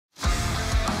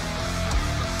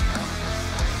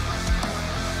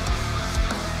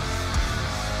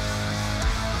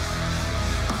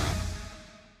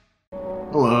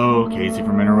Casey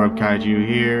from Interwebkaiju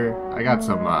here. I got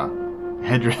some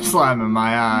Hedorah slime in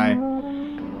my eye.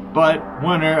 But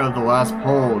winner of the last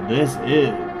poll, this is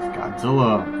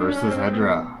Godzilla vs.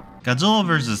 Hedorah. Godzilla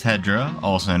vs. Hedorah,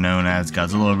 also known as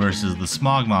Godzilla vs. the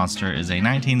Smog Monster, is a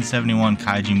 1971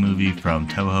 kaiju movie from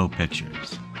Toho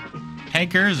Pictures.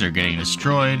 Tankers are getting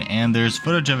destroyed, and there's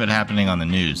footage of it happening on the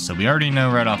news, so we already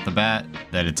know right off the bat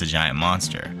that it's a giant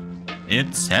monster.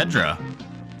 It's Hedorah.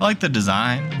 I like the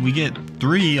design. We get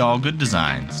 3 all good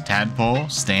designs: tadpole,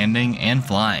 standing, and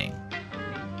flying.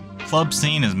 Club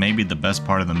scene is maybe the best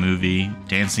part of the movie,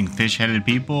 dancing fish-headed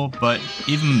people, but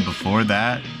even before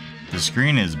that, the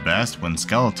screen is best when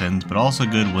skeletons, but also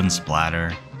good when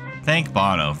splatter. Thank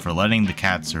Bono for letting the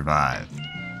cat survive.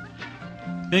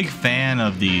 Big fan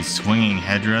of the swinging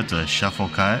Hedorah to shuffle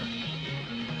cut,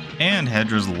 and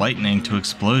Hedorah's lightning to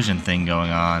explosion thing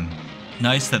going on.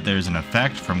 Nice that there's an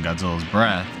effect from Godzilla's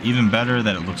breath, even better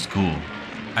that it looks cool.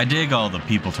 I dig all the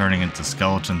people turning into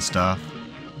skeleton stuff.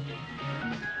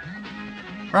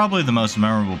 Probably the most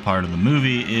memorable part of the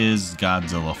movie is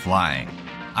Godzilla flying.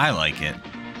 I like it.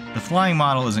 The flying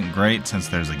model isn't great since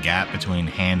there's a gap between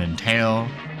hand and tail,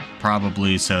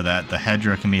 probably so that the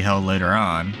Hedorah can be held later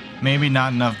on. Maybe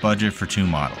not enough budget for 2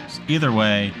 models. Either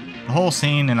way, the whole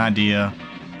scene and idea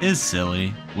is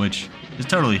silly, which is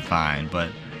totally fine, but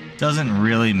doesn't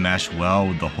really mesh well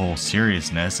with the whole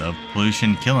seriousness of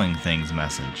pollution killing things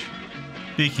message.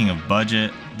 Speaking of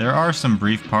budget, there are some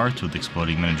brief parts with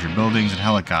exploding miniature buildings and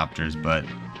helicopters, but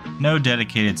no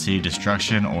dedicated city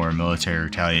destruction or military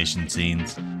retaliation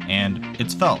scenes, and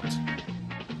it's felt.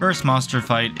 First monster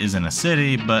fight is in a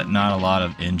city, but not a lot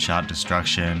of in-shot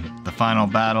destruction. The final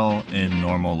battle, in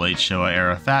normal late Showa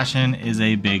era fashion, is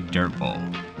a big dirt bowl.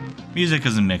 Music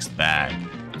is a mixed bag.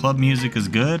 Club music is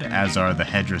good, as are the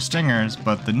Hedorah stingers,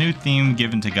 but the new theme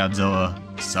given to Godzilla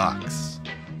sucks.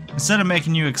 Instead of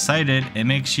making you excited, it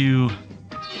makes you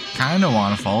kinda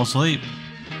wanna fall asleep.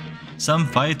 Some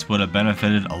fights would have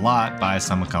benefited a lot by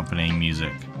some accompanying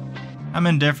music. I'm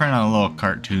indifferent on the little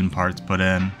cartoon parts put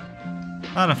in.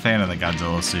 Not a fan of the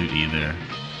Godzilla suit either.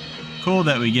 Cool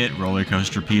that we get roller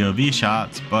coaster POV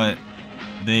shots, but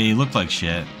they look like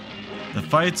shit. The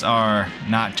fights are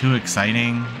not too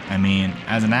exciting. I mean,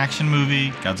 as an action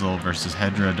movie, Godzilla vs.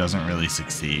 Hedorah doesn't really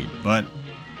succeed, but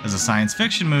as a science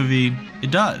fiction movie,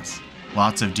 it does.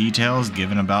 Lots of details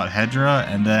given about Hedorah,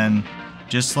 and then,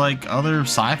 just like other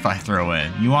sci-fi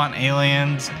throw-in, you want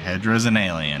aliens, Hedorah's an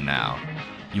alien now.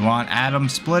 You want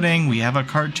atoms splitting, we have a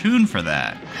cartoon for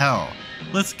that. Hell,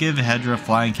 let's give Hedorah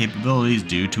flying capabilities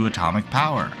due to atomic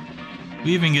power.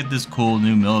 We even get this cool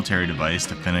new military device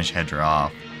to finish Hedorah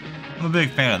off. I'm a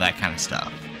big fan of that kind of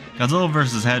stuff. Godzilla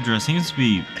vs. Hedorah seems to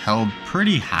be held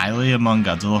pretty highly among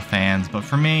Godzilla fans, but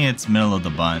for me it's middle of the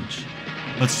bunch.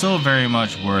 But still very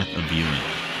much worth a viewing.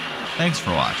 Thanks for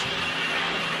watching.